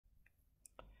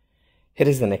Here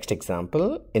is the next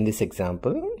example. In this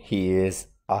example, he is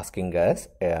asking us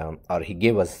or he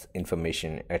gave us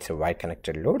information. It's a Y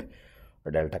connected load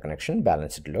or delta connection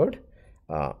balanced load.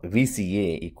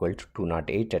 VCA equal to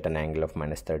 208 at an angle of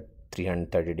minus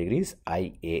 330 degrees.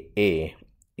 IAA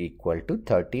equal to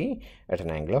 30 at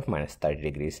an angle of minus 30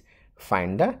 degrees.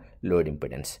 Find the load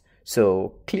impedance.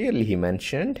 So clearly he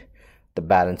mentioned the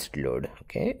balanced load.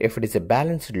 Okay, if it is a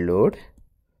balanced load,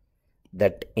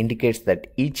 that indicates that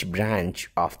each branch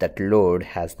of that load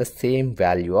has the same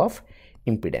value of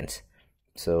impedance.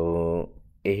 So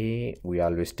A, we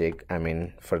always take,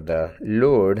 for the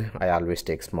load I always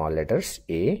take small letters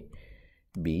A,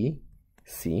 B,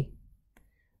 C.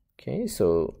 Okay,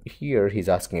 so here he's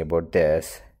asking about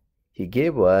this. He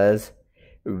gave us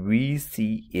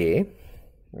VCA.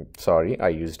 Sorry, I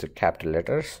used capital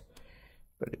letters,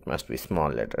 but it must be small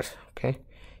letters. Okay,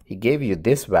 he gave you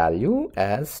this value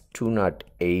as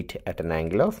 208 at an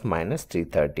angle of minus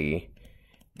 330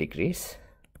 degrees,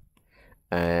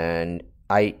 and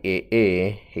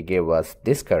IAA, he gave us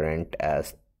this current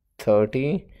as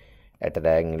 30 at an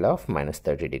angle of minus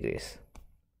 30 degrees.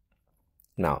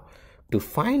 Now, to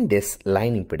find this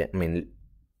line impedance,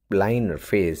 line or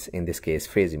phase, in this case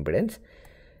phase impedance,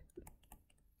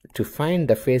 to find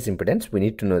the phase impedance, we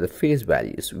need to know the phase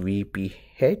values,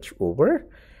 VPH over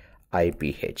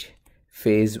IPH,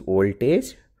 phase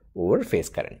voltage over phase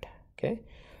current. Okay,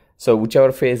 so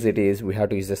whichever phase it is, we have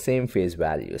to use the same phase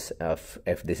values.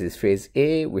 If this is phase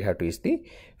A, we have to use the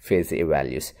phase A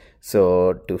values.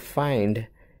 So to find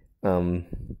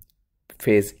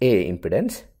phase A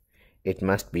impedance, it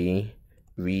must be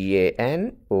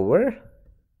VAN over,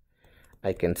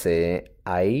 I can say,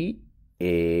 IAN.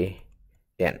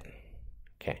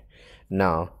 Okay,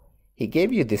 now he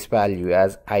gave you this value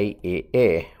as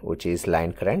IAA, which is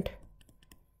line current.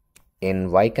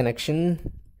 In Y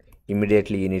connection,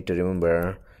 immediately you need to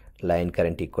remember line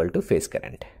current equal to phase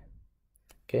current.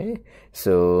 Okay,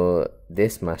 so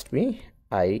this must be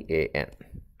IAN.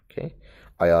 Okay,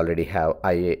 I already have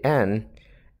IAN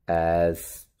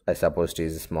as, I suppose it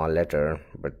is a small letter,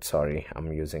 but sorry,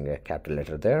 I'm using a capital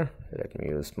letter there. Let me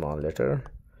use small letter.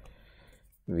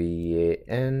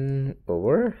 VAN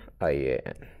over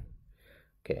IAN.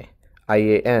 Okay,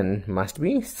 IAN must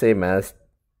be same as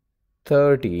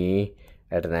 30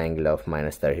 at an angle of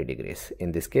minus 30 degrees.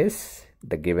 In this case,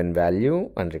 the given value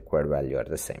and required value are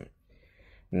the same.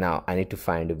 Now I need to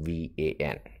find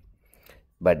VAN,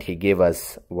 but he gave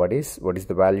us, what is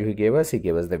the value he gave us? He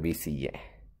gave us the VCA.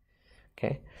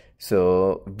 Okay,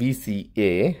 so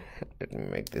VCA, let me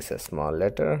make this a small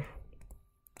letter.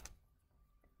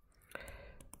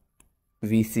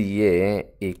 VCA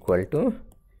equal to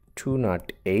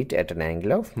 208 at an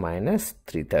angle of minus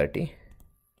 330.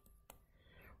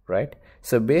 Right,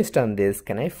 so based on this,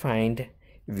 can I find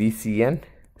VCN?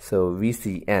 So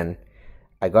VCN,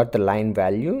 I got the line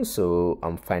value, so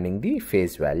I'm finding the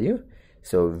phase value.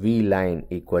 So V line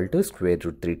equal to square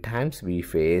root 3 times V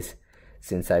phase.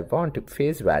 Since I want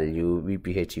phase value,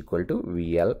 VPH equal to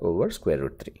VL over square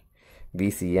root 3.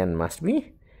 VCN must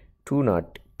be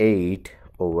 208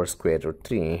 over square root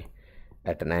 3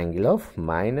 at an angle of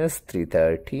minus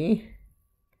 330.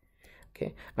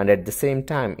 Okay, and at the same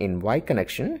time in Y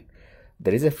connection,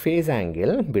 there is a phase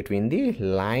angle between the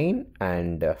line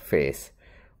and phase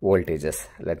voltages.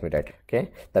 Let me write.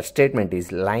 Okay, that statement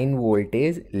is line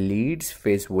voltage leads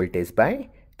phase voltage by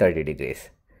 30 degrees.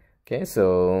 Okay,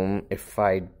 so if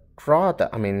I draw the,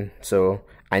 so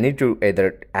I need to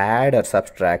either add or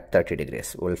subtract 30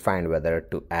 degrees. We'll find whether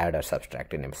to add or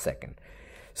subtract in a second.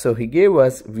 So he gave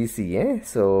us VCA.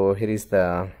 So here is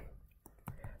the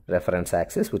reference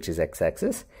axis, which is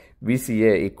x-axis.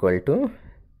 VCA equal to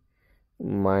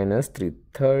minus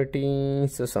 330,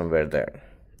 so somewhere there,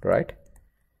 right?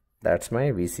 That's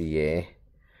my VCA.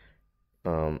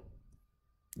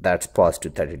 That's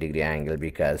positive 30 degree angle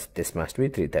because this must be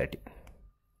 330.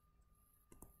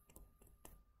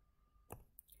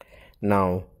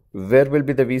 Now where will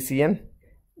be the VCN?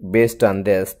 Based on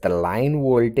this, the line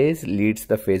voltage leads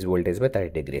the phase voltage by 30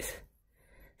 degrees.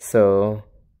 So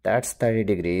that's 30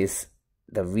 degrees.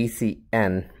 The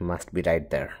VCN must be right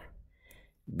there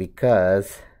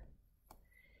because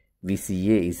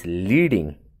VCA is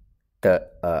leading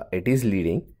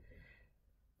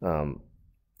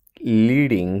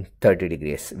leading 30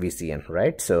 degrees VCN,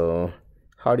 right? So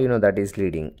how do you know that is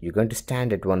leading? You're going to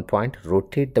stand at one point,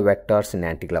 rotate the vectors in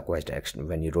anticlockwise direction.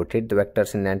 When you rotate the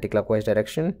vectors in anticlockwise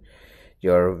direction,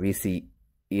 your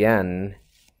VCA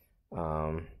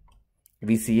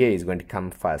is going to come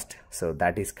first. So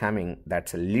that is coming,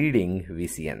 that's a leading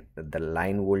VCN. The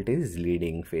line voltage is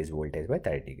leading phase voltage by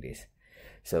 30 degrees.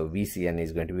 So VCN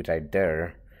is going to be right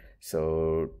there.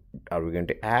 So are we going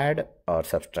to add or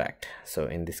subtract? So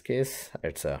in this case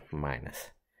it's a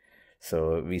minus.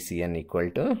 So VCN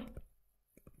equal to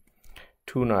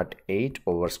 208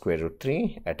 over square root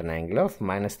 3 at an angle of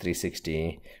minus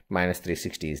 360. Minus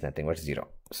 360 is nothing but 0.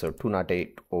 So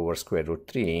 208 over square root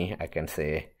 3, I can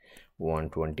say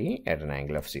 120 at an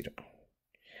angle of 0.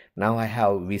 Now I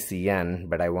have VCN,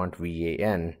 but I want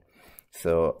VAN.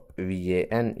 So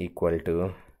VAN equal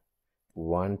to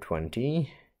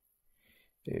 120.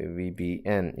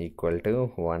 VBN equal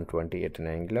to 120 at an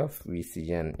angle of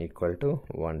VCN equal to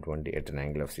 120 at an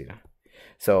angle of 0.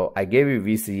 So I gave you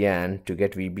VCN. To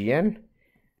get VBN,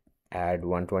 add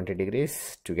 120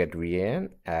 degrees. To get VAN,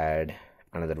 add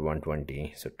another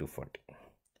 120, so 240.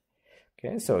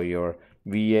 Okay, so your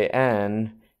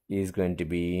VAN is going to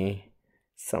be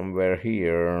somewhere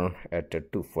here at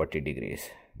 240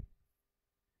 degrees.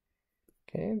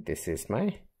 Okay, this is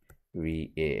my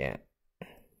VAN.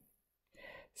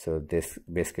 So this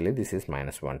basically this is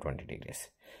minus 120 degrees.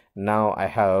 Now I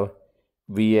have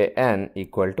VAN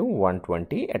equal to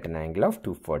 120 at an angle of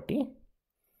 240.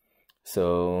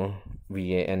 So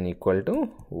VAN equal to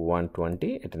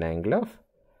 120 at an angle of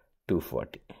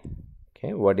 240.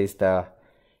 Okay, what is the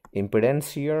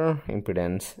impedance here?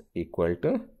 Impedance equal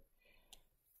to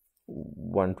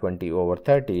 120 over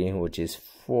 30, which is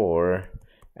 4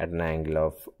 at an angle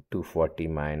of 240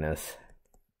 minus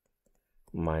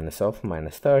of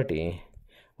minus 30,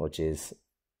 which is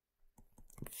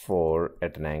 4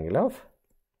 at an angle of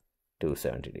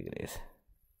 270 degrees.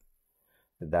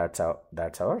 That's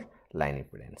our line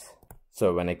impedance.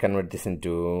 So when I convert this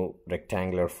into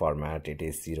rectangular format, it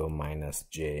is 0 minus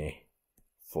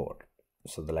J4.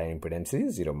 So the line impedance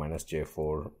is 0 minus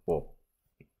J4 ohm.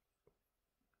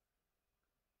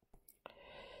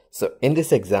 So in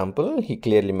this example, he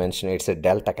clearly mentioned it's a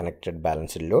delta connected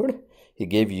balanced load. He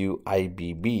gave you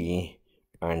IBB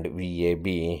and VAB.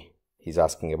 He's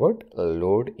asking about a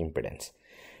load impedance.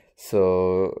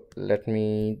 So let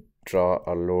me draw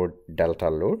a load, delta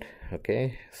load.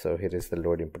 Okay, so here is the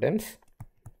load impedance.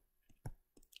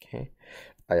 Okay,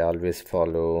 I always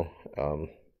follow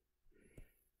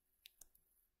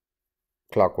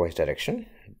clockwise direction.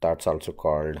 That's also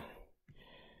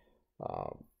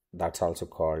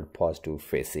called positive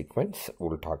phase sequence.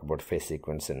 We'll talk about phase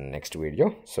sequence in the next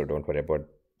video, so don't worry about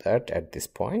that at this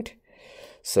point.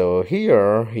 So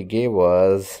here he gave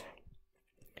us,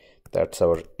 that's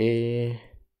our A,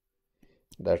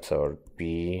 that's our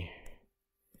B,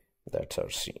 that's our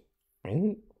C,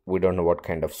 and we don't know what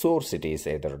kind of source it is,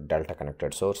 either delta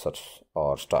connected source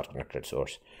or star connected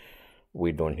source.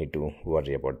 We don't need to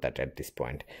worry about that at this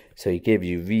point. So he gave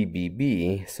you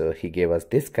VBB, so he gave us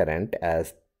this current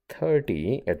as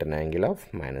 30 at an angle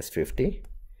of minus 50,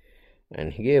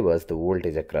 and he gave us the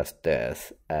voltage across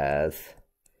this as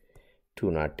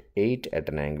 208 at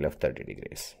an angle of 30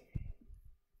 degrees.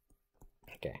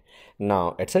 Okay,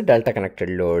 now it's a delta connected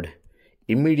load.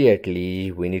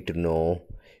 Immediately we need to know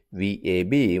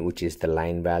VAB, which is the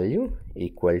line value,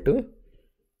 equal to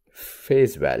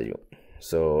phase value.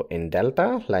 So in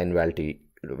delta, line value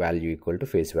equal to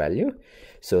phase value,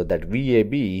 so that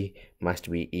VAB must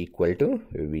be equal to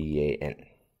VAN.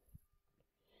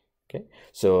 Okay,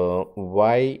 so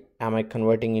why am I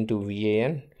converting into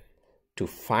VAN? To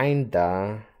find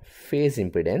the phase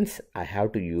impedance, I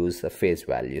have to use the phase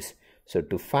values. So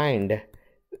to find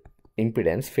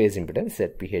impedance, phase impedance,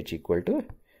 set PH equal to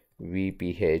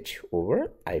VPH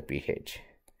over IPH.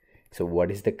 So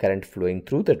what is the current flowing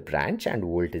through that branch and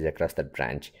voltage across that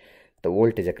branch? The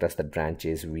voltage across that branch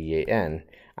is VAN.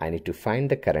 I need to find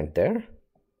the current there.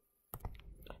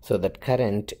 So that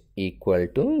current equal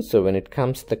to, so when it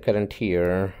comes the current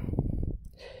here,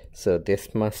 so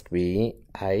this must be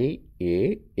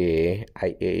IAA.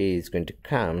 IAA is going to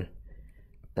come,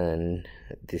 and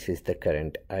this is the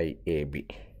current IAB.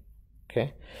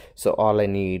 Okay, so all I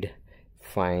need,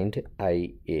 find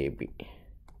IAB.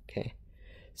 Okay,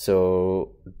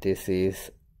 so this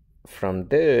is, from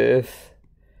this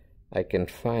I can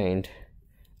find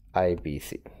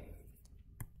IBC.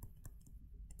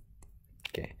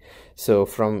 Okay, so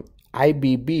from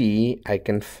IBB I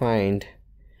can find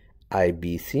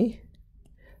IBC.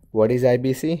 What is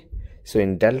IBC? So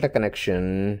in delta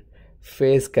connection,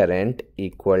 phase current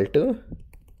equal to,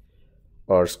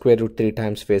 or square root 3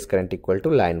 times phase current equal to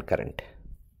line current.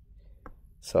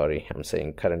 Sorry, I'm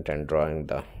saying current and drawing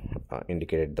the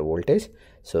indicated the voltage.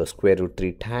 So square root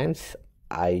 3 times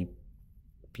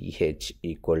IPH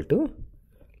equal to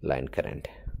line current.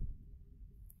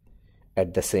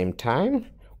 At the same time,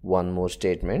 one more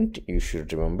statement you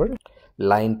should remember: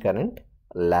 line current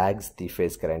lags the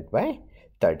phase current by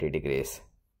 30 degrees.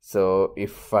 So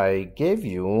if I gave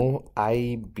you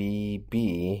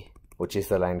IBB, which is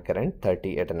the line current,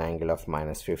 30 at an angle of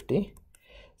minus 50.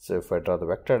 So if I draw the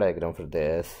vector diagram for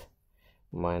this,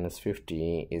 minus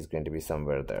 50 is going to be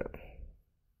somewhere there.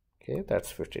 Okay,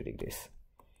 that's 50 degrees.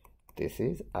 This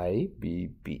is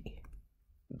IBB.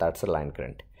 That's a line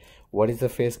current. What is the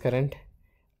phase current?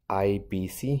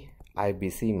 IBC.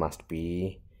 IBC must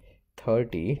be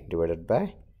 30 divided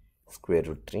by square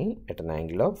root 3 at an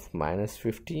angle of minus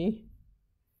 50,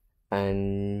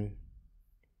 and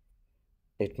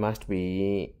it must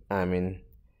be,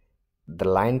 the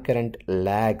line current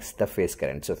lags the phase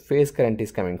current. So phase current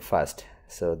is coming first.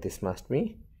 So this must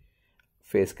be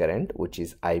phase current, which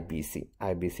is IBC.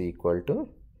 IBC equal to,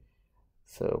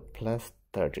 so plus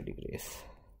 30 degrees,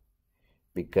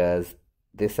 because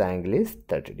this angle is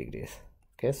 30 degrees.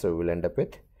 Okay, so we'll end up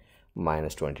with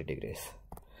minus 20 degrees.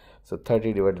 So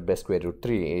 30 divided by square root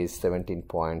 3 is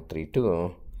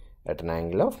 17.32 at an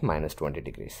angle of minus 20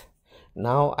 degrees.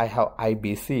 Now I have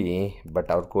IBC, but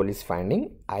our goal is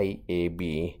finding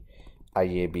IAB.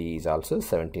 IAB is also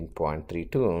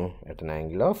 17.32 at an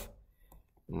angle of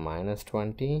minus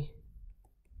 20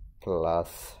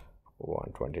 plus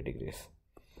 120 degrees.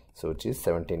 So which is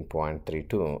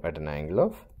 17.32 at an angle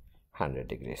of 100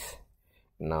 degrees.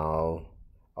 Now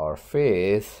our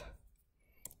phase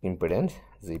impedance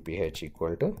ZPH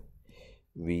equal to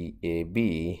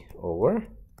VAB over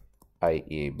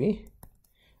IAB.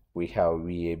 We have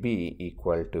VAB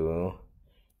equal to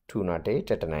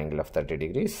 208 at an angle of 30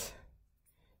 degrees.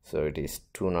 So it is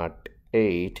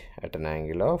 208 at an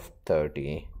angle of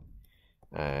 30,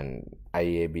 and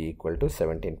IAB equal to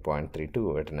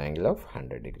 17.32 at an angle of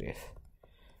 100 degrees.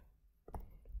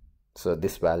 So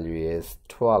this value is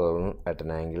 12 at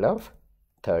an angle of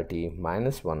 30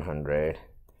 minus 100.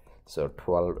 So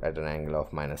 12 at an angle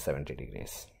of minus 70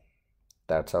 degrees.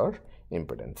 That's our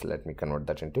impedance. Let me convert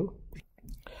that into.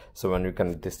 So when we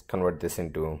can convert this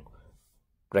into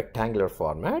rectangular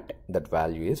format, that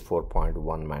value is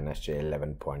 4.1 minus j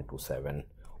 11.27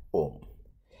 ohm.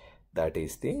 That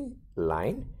is the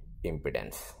line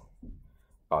impedance.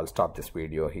 I'll stop this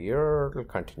video here. We'll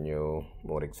continue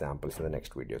more examples in the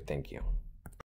next video. Thank you.